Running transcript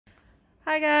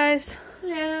Hi guys.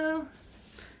 Hello.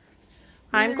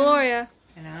 I'm Gloria.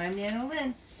 And I'm Nana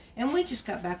Lynn. And we just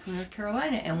got back from North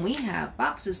Carolina and we have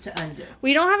boxes to undo.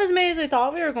 We don't have as many as we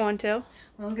thought we were going to.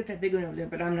 Well, I'll get that big one over there,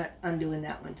 but I'm not undoing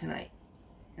that one tonight.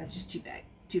 That's just too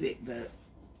big, the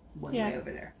one way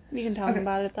over there. You can tell them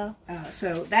about it though.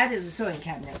 So that is a sewing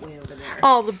cabinet way over there.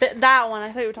 Oh, that one.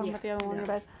 I thought you were talking about the other one in your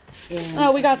bed.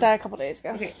 And, we got that a couple days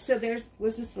ago. Okay, so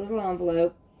was this little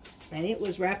envelope, and it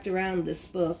was wrapped around this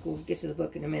book. We'll get to the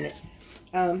book in a minute.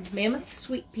 Mammoth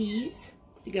sweet peas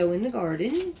to go in the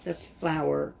garden, the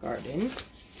flower garden.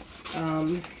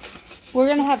 We're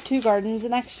going to have 2 gardens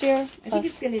next year. I think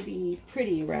it's going to be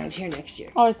pretty around here next year.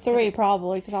 Or 3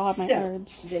 probably, because I'll have my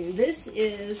herbs. Then this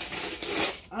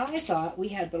is, I thought we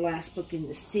had the last book in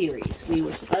the series. We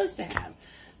were supposed to have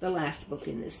the last book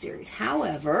in this series.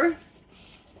 However,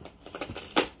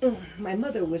 my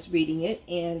mother was reading it,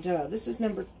 and this is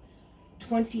number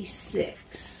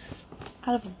 26.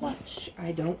 Out of what?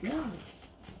 I don't know.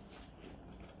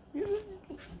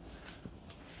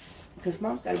 Because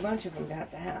Mom's got a bunch of them down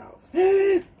at the house.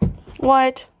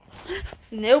 What?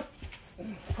 Nope.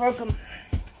 Broke them.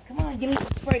 Come on, give me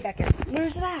the spray back here.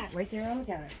 Where's it at? Right there on the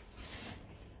counter.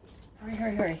 Hurry,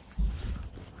 hurry, hurry.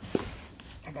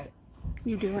 I got it.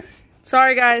 You do it.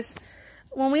 Sorry, guys.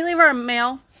 When we leave our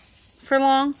mail for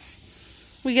long,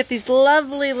 we get these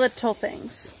lovely little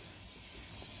things.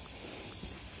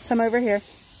 Some over here.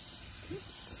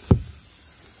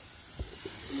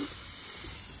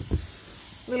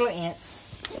 Little ants.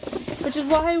 Which is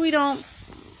why we don't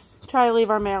try to leave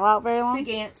our mail out very long. Big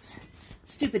ants.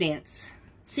 Stupid ants.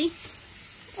 See?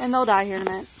 And they'll die here in a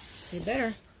minute. They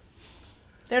better.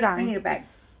 They're dying. I need a bag.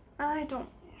 I don't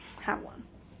have one.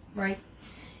 Right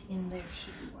in there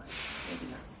should be one. Maybe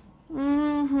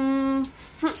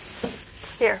not.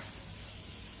 Here.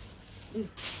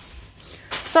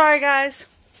 Sorry, guys.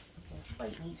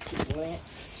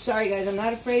 Sorry, guys. I'm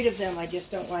not afraid of them. I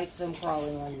just don't like them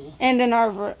crawling on me. And in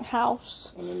our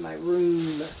house. And in my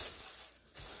room.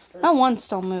 That one's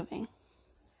still moving.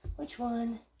 Which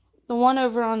one? The one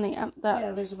over on the...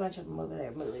 Yeah, there's a bunch of them over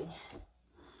there moving.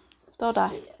 They'll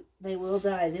die. They will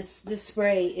die. This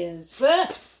spray is...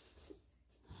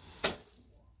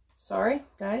 Sorry,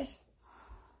 guys.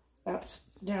 Bounced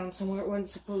down somewhere it wasn't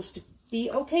supposed to be.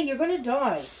 Okay, you're going to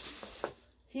die.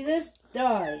 See this?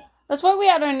 Die. That's why we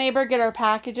had our neighbor get our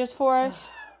packages for us.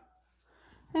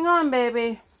 Hang on,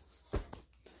 baby.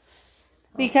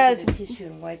 Because... I'll get a tissue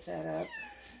and wipe that up.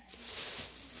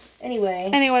 Anyway,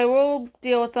 we'll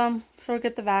deal with them. So we'll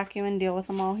get the vacuum and deal with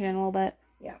them all here in a little bit.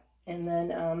 Yeah. And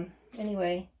then,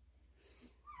 anyway.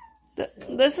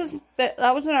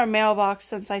 That was in our mailbox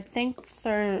since I think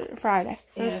Friday.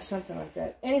 Yeah, something like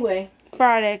that. Anyway.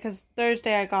 Friday, because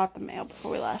Thursday I got the mail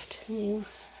before we left. Can you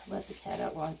let the cat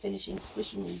out while I'm finishing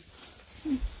squishing these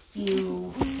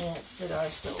few ants that are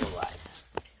still alive?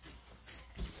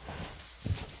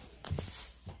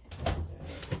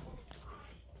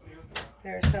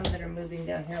 There are some that are moving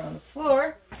down here on the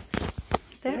floor.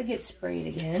 So I get sprayed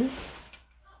again.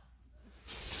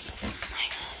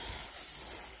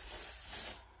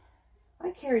 I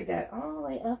carried that all the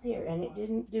way up here and it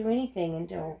didn't do anything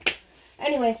until...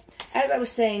 Anyway, as I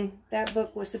was saying, that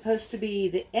book was supposed to be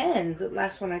the end, the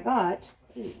last one I got.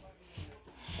 And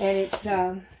it's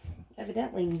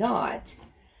evidently not.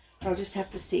 I'll just have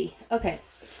to see. Okay.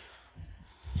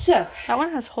 So. That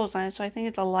one has holes on it, so I think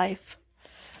it's a life.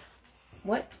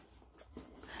 What?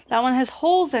 That one has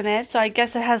holes in it, so I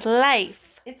guess it has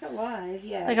life. It's alive,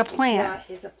 yes. Like a plant.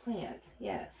 It's a plant,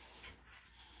 yeah.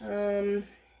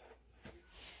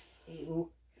 Ew.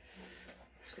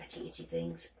 Scratchy, itchy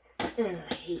things. Ugh,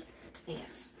 I hate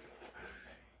ants.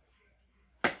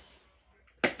 I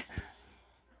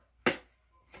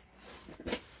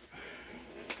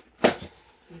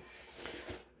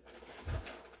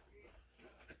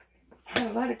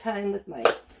had a lot of time with my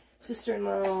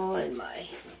sister-in-law and my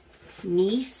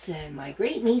niece and my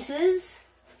great-nieces.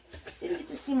 Didn't get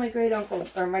to see my great-uncle,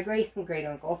 or my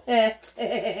great-great-uncle.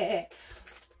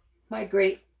 My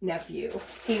great-nephew.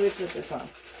 He was with his mom.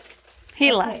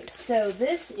 He left. So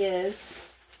this is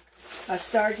a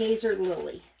stargazer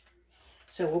lily.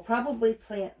 So we'll probably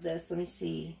plant this. Let me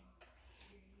see.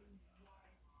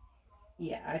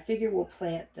 Yeah, I figure we'll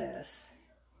plant this.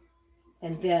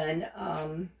 And then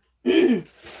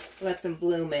let them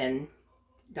bloom and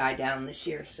die down this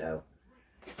year. So,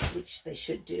 which they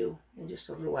should do in just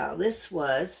a little while. This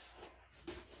was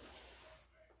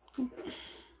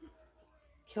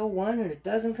kill one and it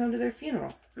doesn't come to their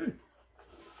funeral.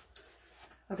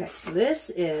 Okay, so this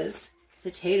is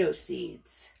potato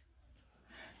seeds.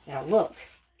 Now look,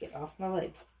 get off my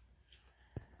leg.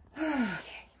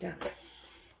 Okay, done.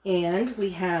 And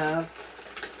we have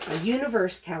a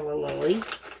Universe calla lily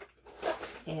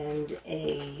and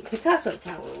a Picasso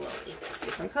calla lily,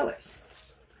 different colors.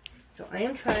 So I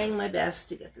am trying my best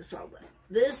to get this all done.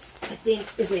 This, I think,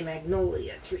 is a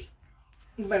magnolia tree,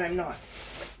 but I'm not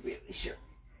really sure.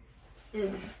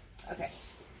 Okay,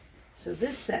 so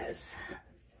this says,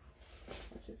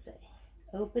 what's it say?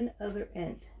 Open other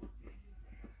end.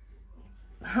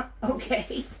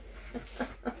 Okay.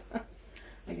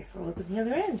 I guess I'll open the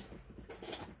other end.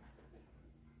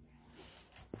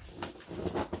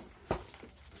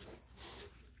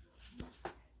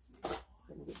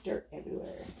 Gonna get dirt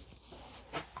everywhere.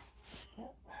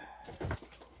 Yep.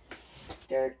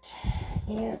 Dirt,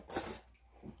 ants.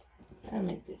 I'm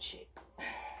in good shape.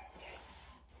 Okay.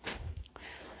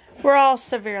 We're all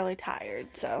severely tired,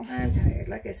 so. I'm tired.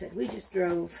 Like I said, we just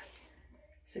drove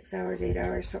 6 hours, 8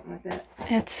 hours, something like that.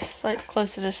 It's like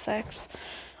closer to 6.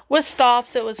 With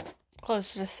stops, it was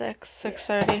closer to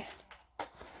 6:30.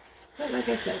 But like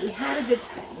I said, we had a good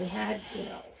time. We had, you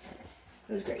know,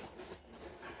 it was great.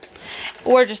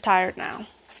 We're just tired now.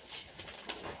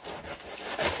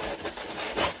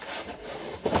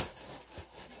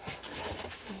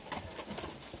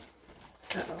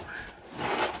 Uh-oh.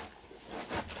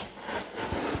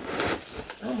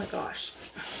 Oh my gosh.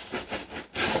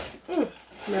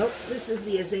 Nope, this is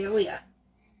the azalea.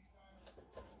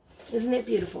 Isn't it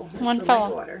beautiful? That's One for fell my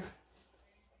off. daughter.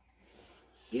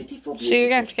 Beautiful, beautiful. So you're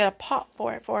going to have to get a pot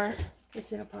for it for her.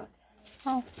 It's in a pot.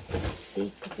 Oh.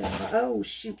 See? It's in a pot. Oh,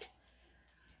 shoot.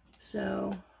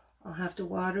 So, I'll have to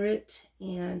water it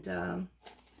and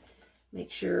make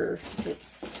sure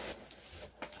it's,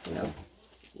 you know,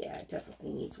 yeah, it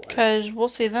definitely needs water. Because we'll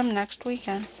see them next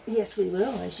weekend. Yes, we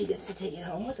will, and she gets to take it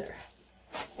home with her.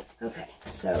 Okay,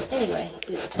 so anyway.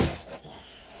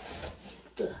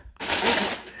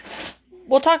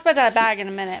 We'll talk about that bag in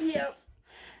a minute. Yep.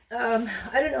 I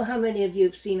don't know how many of you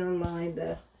have seen online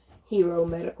the Hero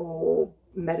Medical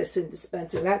Medicine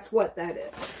Dispenser. That's what that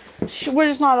is. We're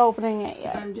just not opening it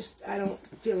yet. I don't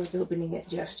feel like opening it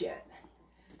just yet.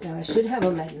 Now, I should have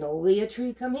a magnolia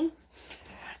tree coming.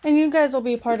 And you guys will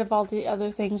be a part of all the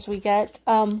other things we get.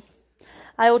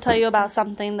 I will tell you about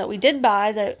something that we did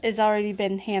buy that has already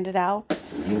been handed out.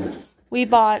 We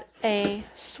bought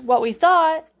what we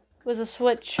thought was a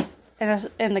Switch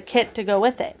and the kit to go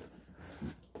with it.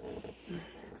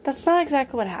 That's not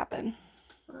exactly what happened.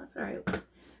 Well, that's all right.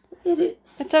 We did it.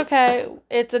 It's okay.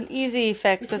 It's an easy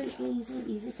fix. It's an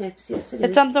easy fix. Yes, it is.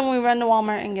 It's something we run to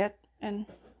Walmart and get.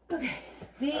 Okay.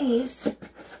 These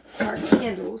are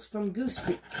candles from Goose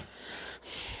Creek.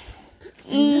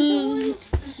 You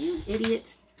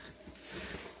idiot.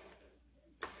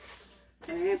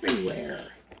 They're everywhere.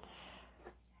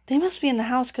 They must be in the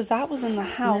house because that was in the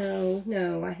house.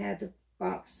 No. I had the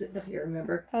box sitting up here,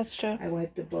 remember? That's true. I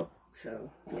wiped the book,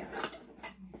 so, yeah.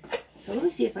 So let me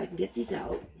see if I can get these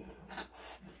out.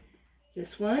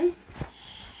 This one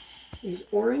is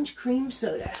orange cream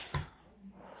soda.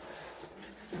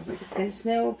 Sounds like it's going to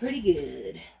smell pretty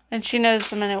good. And she knows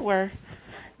the minute we're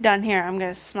done here, I'm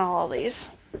going to smell all these.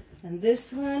 And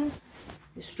this one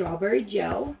is strawberry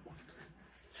gel.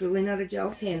 It's really not a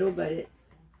gel candle, but it...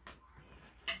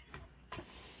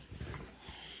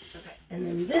 Okay, and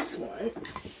then this one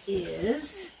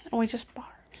is... And we just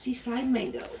bought Seaside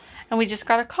Mango. And we just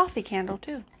got a coffee candle,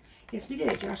 too. Yes, we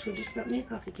did. Joshua just got me a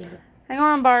coffee candle. Hang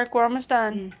on, Bark. We're almost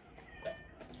done.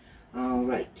 All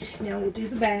right. Now we'll do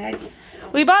the bag.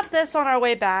 We bought this on our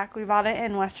way back. We bought it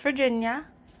in West Virginia.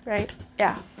 Right?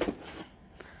 Yeah.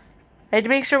 I had to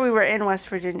make sure we were in West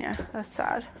Virginia. That's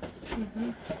sad.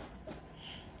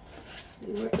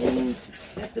 We were in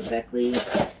at the Beckley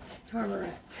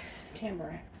Tamarack.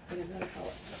 Whatever you want to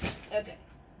call it. Okay.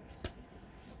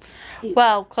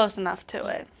 Well, close enough to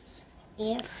it.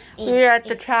 Ants. We were at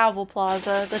the Travel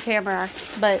Plaza, the Tamarack,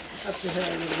 but... Up the hill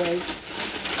a little ways.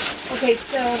 Okay,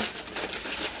 so...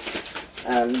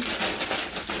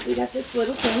 we got this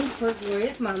little thing for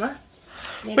Gloria's mama.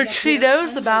 Which she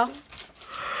knows about.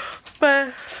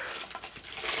 But...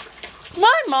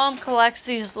 my mom collects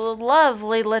these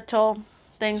lovely little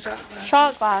things.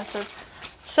 Shot glasses.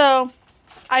 So,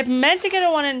 I meant to get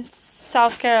one in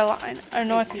South Carolina, or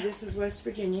North Carolina. This is West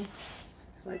Virginia.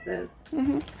 That's what it says.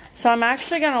 So I'm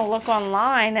actually going to look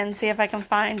online and see if I can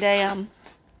find a,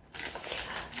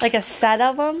 like a set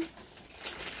of them.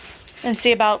 And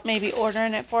see about maybe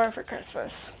ordering it for her for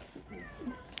Christmas.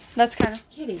 That's kind of...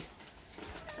 Kitty.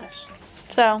 Gosh.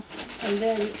 So. And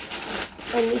then,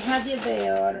 when we had the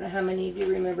Aveo, I don't know how many of you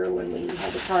remember when we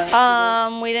had the car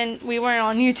accident. We weren't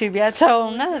on YouTube yet,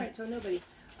 so no. Right, so nobody.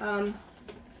 I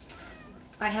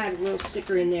had a little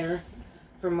sticker in there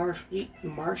from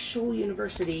Marshall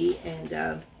University,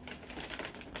 and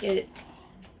it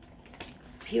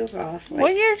peels off. Like,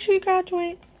 what year did you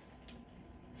graduate?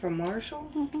 From Marshall?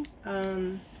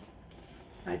 Mm-hmm.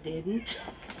 I didn't.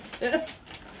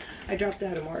 I dropped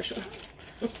out of Marshall.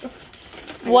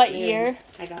 What year?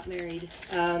 I got married.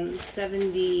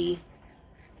 70.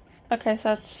 Okay, so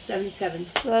that's 77.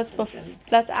 So that's before.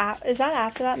 Is that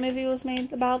after that movie was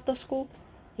made about the school?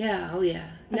 Yeah. Oh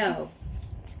yeah. No.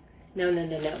 No.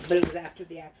 But it was after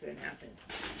the accident happened.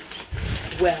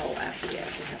 Well, after the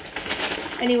accident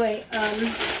happened. Anyway,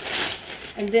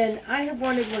 and then I have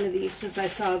wanted one of these since I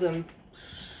saw them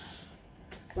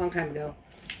a long time ago.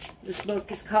 This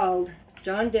book is called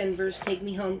John Denver's Take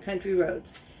Me Home Country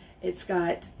Roads. It's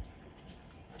got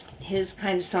his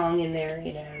kind of song in there,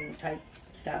 you know, type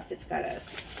stuff. It's got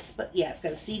it's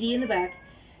got a CD in the back.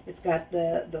 It's got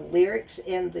the lyrics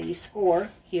and the score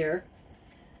here.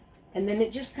 And then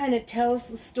it just kind of tells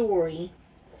the story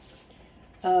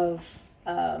of,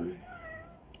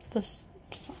 let's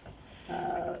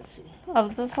see.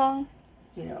 Of the song?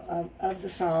 You know, of the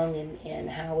song and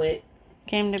how it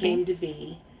came to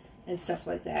be and stuff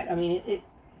like that. I mean, it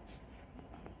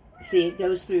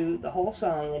goes through the whole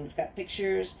song, and it's got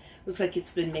pictures. Looks like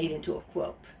it's been made into a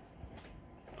quilt.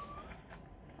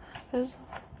 Is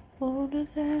older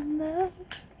than love.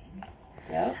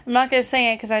 Yep. I'm not going to sing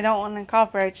it because I don't want to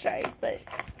copyright strike, but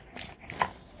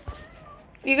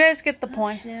you guys get the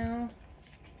point. Now.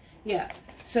 Yeah.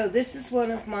 So this is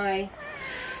one of my...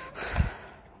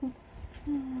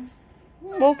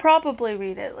 We'll probably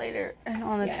read it later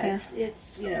on the channel.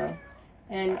 It's, you know,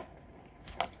 and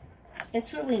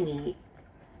it's really neat.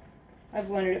 I've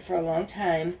wanted it for a long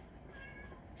time.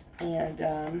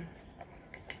 And,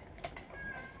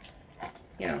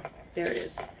 you know, there it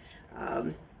is.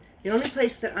 The only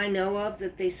place that I know of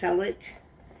that they sell it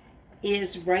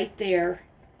is right there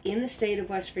in the state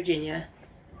of West Virginia,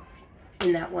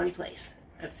 in that one place.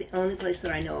 That's the only place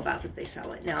that I know about that they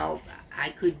sell it. Now, I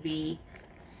could be...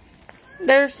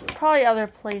 There's probably other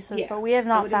places, yeah, but we have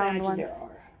not found one. There are.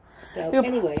 So,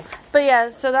 anyway. But yeah,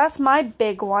 so that's my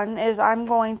big one, is I'm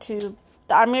going to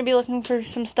be looking for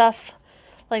some stuff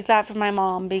like that for my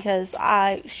mom, because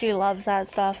she loves that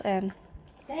stuff, and...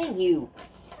 Dang you.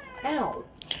 Ow.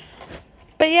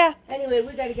 But yeah. Anyway,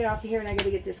 we got to get off of here, and I got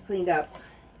to get this cleaned up.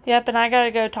 Yep, and I got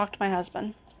to go talk to my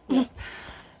husband. Yep.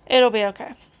 It'll be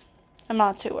okay. I'm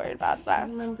not too worried about that.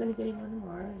 I'm going to get him one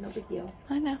tomorrow. No big deal.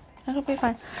 I know. It'll be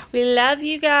fine. We love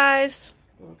you guys.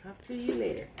 We'll talk to you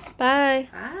later. Bye.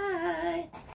 Bye.